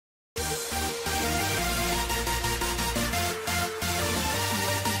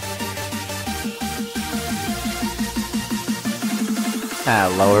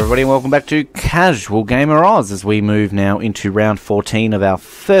Hello everybody and welcome back to Casual Gamer Oz as we move now into round 14 of our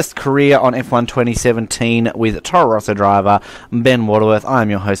first career on F1 2017 with Toro Rosso driver Ben Waterworth. I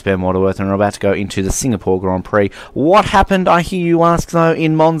am your host Ben Waterworth and we're about to go into the Singapore Grand Prix. What happened, I hear you ask though,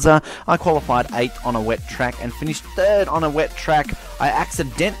 in Monza? I qualified 8th on a wet track and finished 3rd on a wet track. I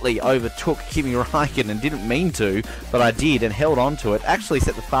accidentally overtook Kimi Räikkönen and didn't mean to, but I did and held on to it. Actually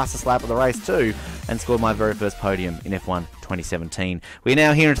set the fastest lap of the race too and scored my very first podium in F1 2017. We're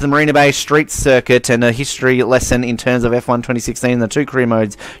now here into the Marina Bay street circuit and a history lesson in terms of F1 2016, the two career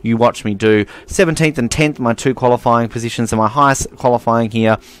modes you watch me do. 17th and 10th, my two qualifying positions, and my highest qualifying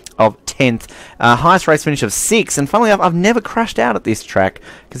here of 10th. Highest race finish of 6th, and funnily enough, I've never crashed out at this track.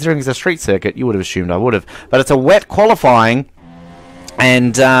 Considering it's a street circuit, you would have assumed I would have. But it's a wet qualifying,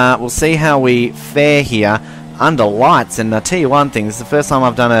 and we'll see how we fare here under lights. And I'll tell you one thing, this is the first time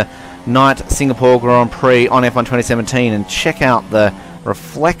I've done a night Singapore Grand Prix on F1 2017, and check out the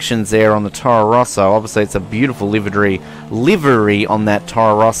reflections there on the Toro Rosso. Obviously it's a beautiful livery on that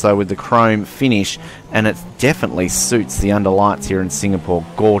Toro Rosso with the chrome finish, and it definitely suits the under lights here in Singapore.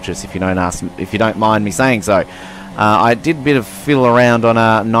 Gorgeous, if you don't mind me saying so. I did a bit of fiddle around on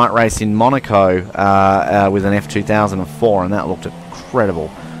a night race in Monaco with an F2004, and that looked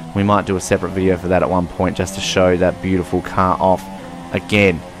incredible. We might do a separate video for that at one point just to show that beautiful car off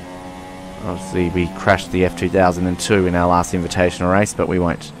again. Obviously, we crashed the F2002 in our last invitational race, but we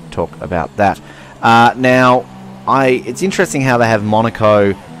won't talk about that. It's interesting how they have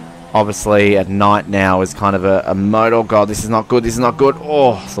Monaco, obviously, at night now as kind of a mode. Oh, God, this is not good, this is not good.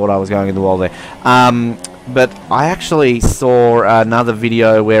 Oh, thought I was going in the wall there. But I actually saw another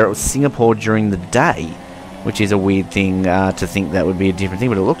video where it was Singapore during the day, which is a weird thing to think that would be a different thing,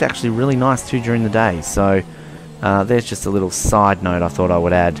 but it looked actually really nice, too, during the day. So, there's just a little side note I thought I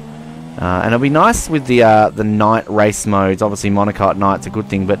would add. And it'll be nice with the night race modes. Obviously Monaco at night's a good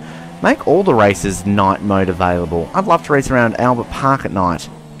thing, but make all the races night mode available. I'd love to race around Albert Park at night,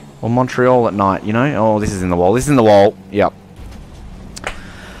 or Montreal at night, you know. Oh, this is in the wall, this is in the wall. Yep.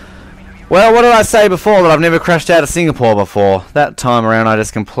 Well, what did I say before, that I've never crashed out of Singapore before? That time around I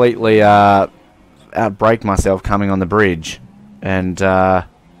just completely outbraked myself coming on the bridge. And where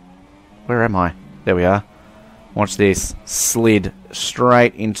am I? There we are. Watch this. Slid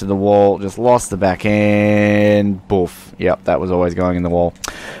straight into the wall. Just lost the back end. Boof. Yep, that was always going in the wall.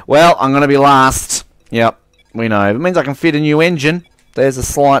 Well, I'm going to be last. Yep, we know. It means I can fit a new engine. There's a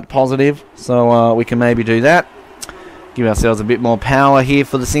slight positive. So we can maybe do that. Give ourselves a bit more power here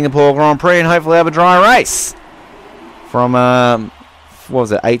for the Singapore Grand Prix and hopefully have a dry race. From, what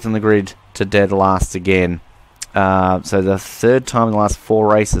was it, 8th on the grid to dead last again. So the third time in the last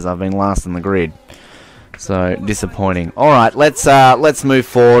 4 races I've been last on the grid. So disappointing. All right, let's move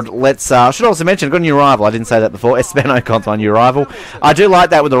forward. I should also mention I've got a new rival. I didn't say that before. Esteban Ocon's my new rival. I do like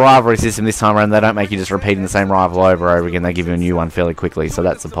that with the rivalry system this time around. They don't make you just repeating the same rival over and over again. They give you a new one fairly quickly, so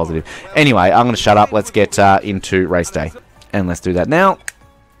that's a positive. Anyway, I'm going to shut up. Let's get into race day, and let's do that now.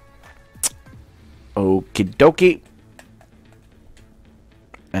 Okie dokie.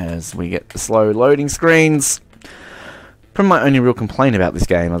 As we get the slow loading screens. Probably my only real complaint about this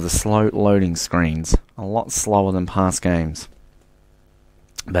game are the slow loading screens. A lot slower than past games.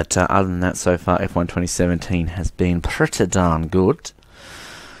 But other than that, so far F1 2017 has been pretty darn good.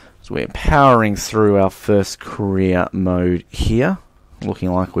 So we're powering through our first career mode here.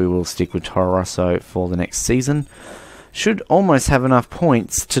 Looking like we will stick with Toro Rosso for the next season. Should almost have enough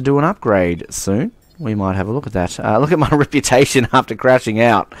points to do an upgrade soon. We might have a look at that. Look at my reputation after crashing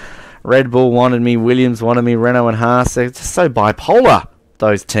out. Red Bull wanted me, Williams wanted me, Renault and Haas. They're just so bipolar,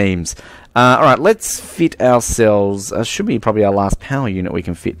 those teams. Alright, let's fit ourselves. Should be probably our last power unit we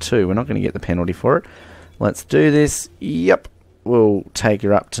can fit too. We're not going to get the penalty for it. Let's do this. Yep. We'll take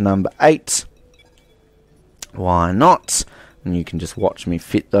her up to number 8. Why not? And you can just watch me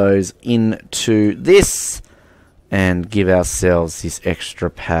fit those into this. And give ourselves this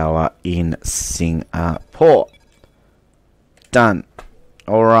extra power in Singapore. Done.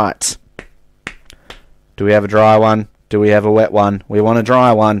 Alright. Do we have a dry one? Do we have a wet one? We want a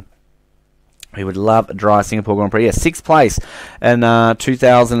dry one. We would love a dry Singapore Grand Prix. Yeah, 6th place in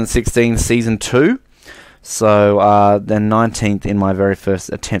 2016 Season 2. So, then 19th in my very first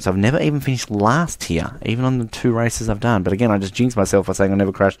attempt. So I've never even finished last here, even on the 2 races I've done. But again, I just jinxed myself by saying I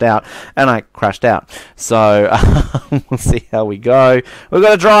never crashed out, and I crashed out. So, we'll see how we go. We've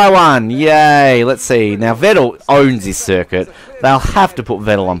got a dry one. Yay. Let's see. Now, Vettel owns this circuit. They'll have to put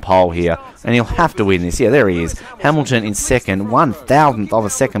Vettel on pole here, and he'll have to win this. Yeah, there he is. Hamilton in second, 1,000th of a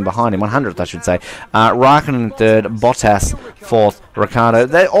second behind him, 100th I should say. Raikkonen in third, Bottas fourth, Ricciardo.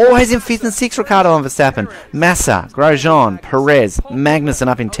 They're always in fifth and sixth, Ricciardo and Verstappen. Massa, Grosjean, Perez, Magnussen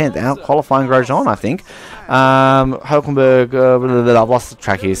up in 10th, out qualifying Grosjean, I think. Hulkenberg, I've lost the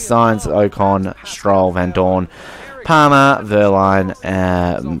track here. Sainz, Ocon, Stroll, Van Dorn, Palmer, Verline,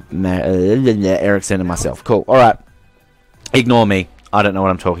 Ericsson, and myself. Cool. All right. Ignore me. I don't know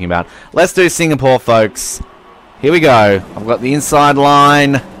what I'm talking about. Let's do Singapore, folks. Here we go. I've got the inside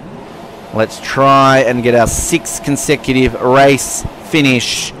line. Let's try and get our 6th consecutive race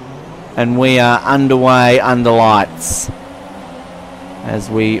finish. And we are underway under lights. As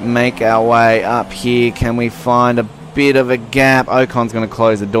we make our way up here, can we find a bit of a gap? Ocon's going to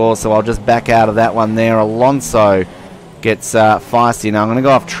close the door, so I'll just back out of that one there. Alonso gets feisty. Now I'm going to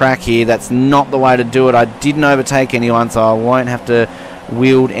go off track here. That's not the way to do it. I didn't overtake anyone, so I won't have to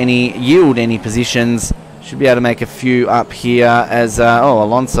yield any positions. Should be able to make a few up here as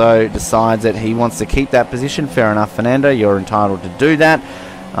Alonso decides that he wants to keep that position. Fair enough, Fernando. You're entitled to do that.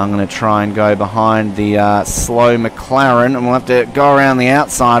 I'm going to try and go behind the slow McLaren, and we'll have to go around the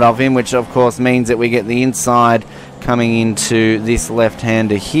outside of him, which of course means that we get the inside coming into this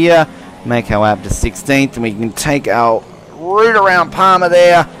left-hander here. Make our way up to 16th, and we can take our route around Palmer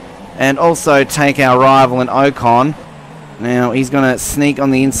there, and also take our rival in Ocon. Now he's going to sneak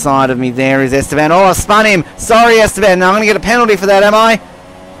on the inside of me. There is Esteban. Oh, I spun him. Sorry, Esteban. Now I'm going to get a penalty for that, am I?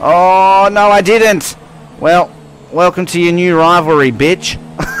 Oh, no, I didn't. Well, welcome to your new rivalry, bitch.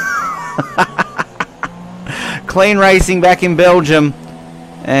 Clean racing back in Belgium,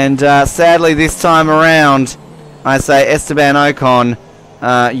 and sadly this time around I say Esteban Ocon,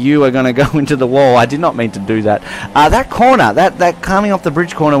 you are going to go into the wall. I did not mean to do that. That corner, that coming off the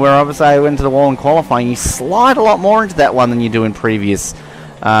bridge corner where obviously I went to the wall in qualifying, you slide a lot more into that one than you do in previous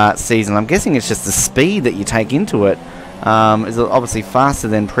seasons. I'm guessing it's just the speed that you take into it is obviously faster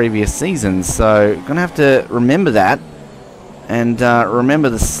than previous seasons, so going to have to remember that. And remember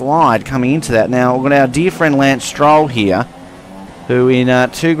the slide coming into that. Now, we've got our dear friend Lance Stroll here, who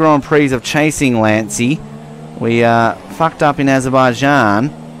in 2 Grand Prix of chasing Lancey, we fucked up in Azerbaijan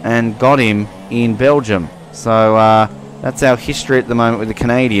and got him in Belgium. So that's our history at the moment with the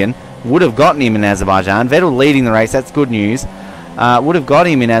Canadian. Would have gotten him in Azerbaijan. Vettel leading the race, that's good news. Would have got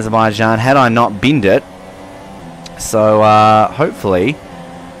him in Azerbaijan had I not binned it. So hopefully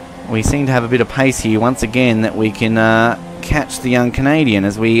we seem to have a bit of pace here once again that we can catch the young Canadian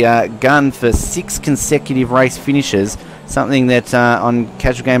as we gun for 6 consecutive race finishes, something that on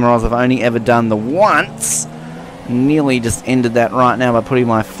Casual Gamer Oz I've only ever done the once. Nearly just ended that right now by putting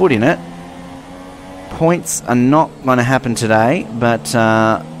my foot in it. Points are not going to happen today, but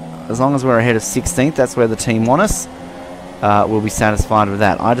as long as we're ahead of 16th, that's where the team want us, we'll be satisfied with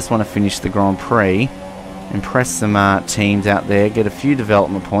that. I just want to finish the Grand Prix, impress some teams out there, get a few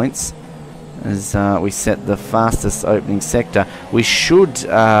development points as we set the fastest opening sector. We should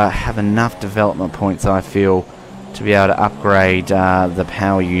have enough development points, I feel, to be able to upgrade the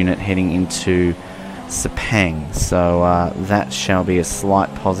power unit heading into Sepang. So that shall be a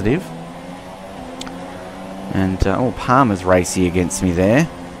slight positive. And Palmer's racy against me there.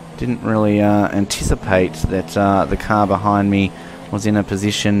 Didn't really anticipate that the car behind me was in a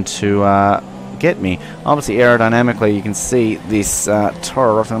position to get me. Obviously aerodynamically you can see this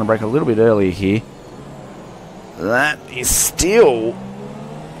Toro Rosso. I'm going to brake a little bit earlier here. That is still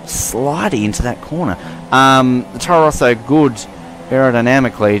sliding into that corner. The Toro Rosso good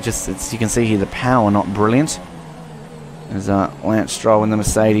aerodynamically, just you can see here the power not brilliant. As Lance Stroll in the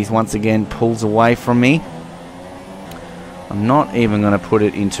Mercedes once again pulls away from me. I'm not even going to put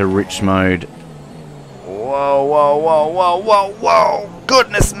it into rich mode. Whoa, whoa, whoa, whoa, whoa, whoa.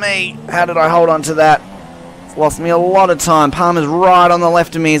 Goodness me. How did I hold on to that? It's lost me a lot of time. Palmer's right on the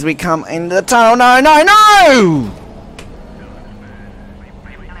left of me as we come into the tunnel. No, no, no!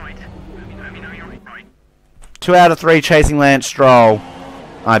 2 out of 3 chasing Lance Stroll.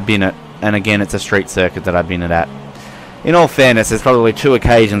 I bin it. And again, it's a street circuit that I bin it at. In all fairness, there's probably 2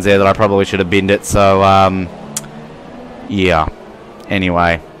 occasions there that I probably should have binned it. So, yeah.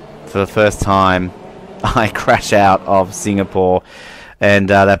 Anyway, for the first time, I crash out of Singapore, and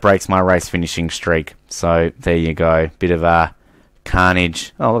that breaks my race finishing streak. So there you go, bit of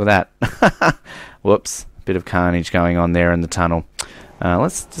carnage. Oh, look at that! Whoops, bit of carnage going on there in the tunnel.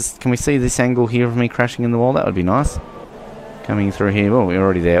 Can we see this angle here of me crashing in the wall? That would be nice. Coming through here. Oh, we're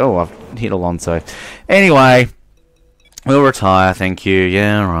already there. Oh, I've hit Alonso. Anyway, we'll retire. Thank you.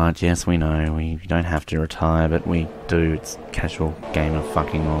 Yeah, right. Yes, we know. We don't have to retire, but we do. It's casual game of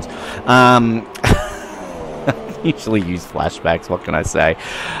fucking laws. Usually use flashbacks, what can I say?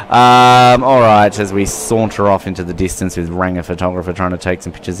 Alright, as we saunter off into the distance with Ranger Photographer trying to take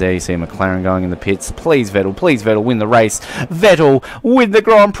some pictures there. You see McLaren going in the pits. Please, Vettel, win the race. Vettel, win the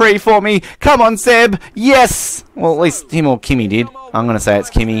Grand Prix for me. Come on, Seb. Yes! Well, at least him or Kimi did. I'm going to say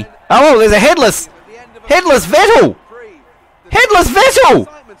it's Kimi. Oh, there's a headless Vettel! Headless Vettel!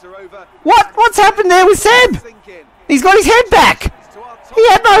 What's happened there with Seb? He's got his head back. He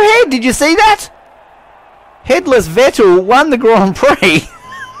had no head. Did you see that? Headless Vettel won the Grand Prix.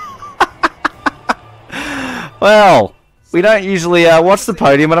 Well, we don't usually watch the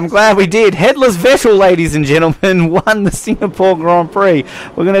podium, but I'm glad we did. Headless Vettel, ladies and gentlemen, won the Singapore Grand Prix.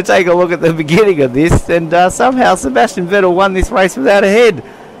 We're going to take a look at the beginning of this, and somehow Sebastian Vettel won this race without a head.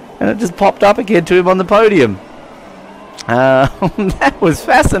 And it just popped up again to him on the podium. That was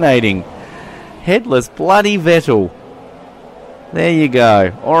fascinating. Headless bloody Vettel. There you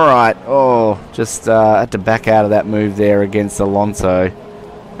go. Alright. Oh, just had to back out of that move there against Alonso.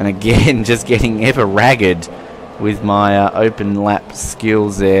 And again, just getting ever ragged with my open lap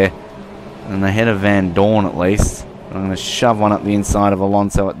skills there. And ahead of Van Dorn at least. I'm going to shove one up the inside of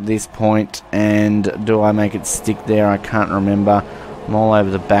Alonso at this point. And do I make it stick there? I can't remember. I'm all over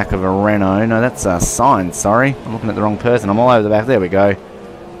the back of a Renault. No, that's a Sainz, sorry. I'm looking at the wrong person. I'm all over the back. There we go.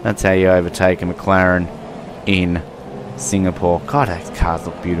 That's how you overtake a McLaren in Singapore. God, those cars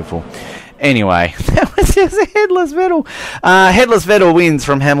look beautiful. Anyway, that was just a Headless Vettel. Headless Vettel wins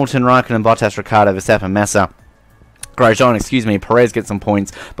from Hamilton, Raikkonen, Bottas, Ricciardo, Verstappen, Massa, Grosjean, Perez gets some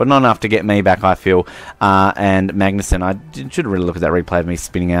points, but not enough to get me back, I feel. And Magnussen, I should really look at that replay of me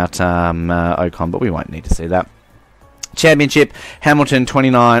spinning out Ocon, but we won't need to see that. Championship, Hamilton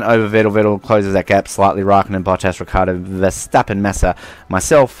 29 over Vettel. Vettel closes that gap slightly. Raikkonen, Bottas, Ricciardo, Verstappen, Massa,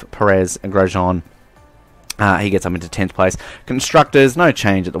 myself, Perez, and Grosjean. He gets up into 10th place. Constructors, no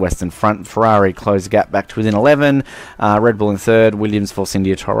change at the Western Front. Ferrari closed the gap back to within 11. Red Bull in 3rd. Williams, Force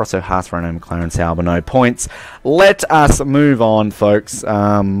India, Toro, Rosso, Haas, Renault, McLaren, Sauber, no points. Let us move on, folks.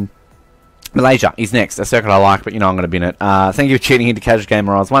 Malaysia is next, a circuit I like, but you know I'm going to bin it. Thank you for tuning in to Casual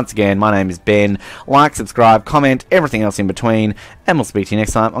Gamer Oz. Once again, my name is Ben. Like, subscribe, comment, everything else in between, and we'll speak to you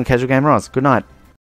next time on Casual Gamer Oz. Good night.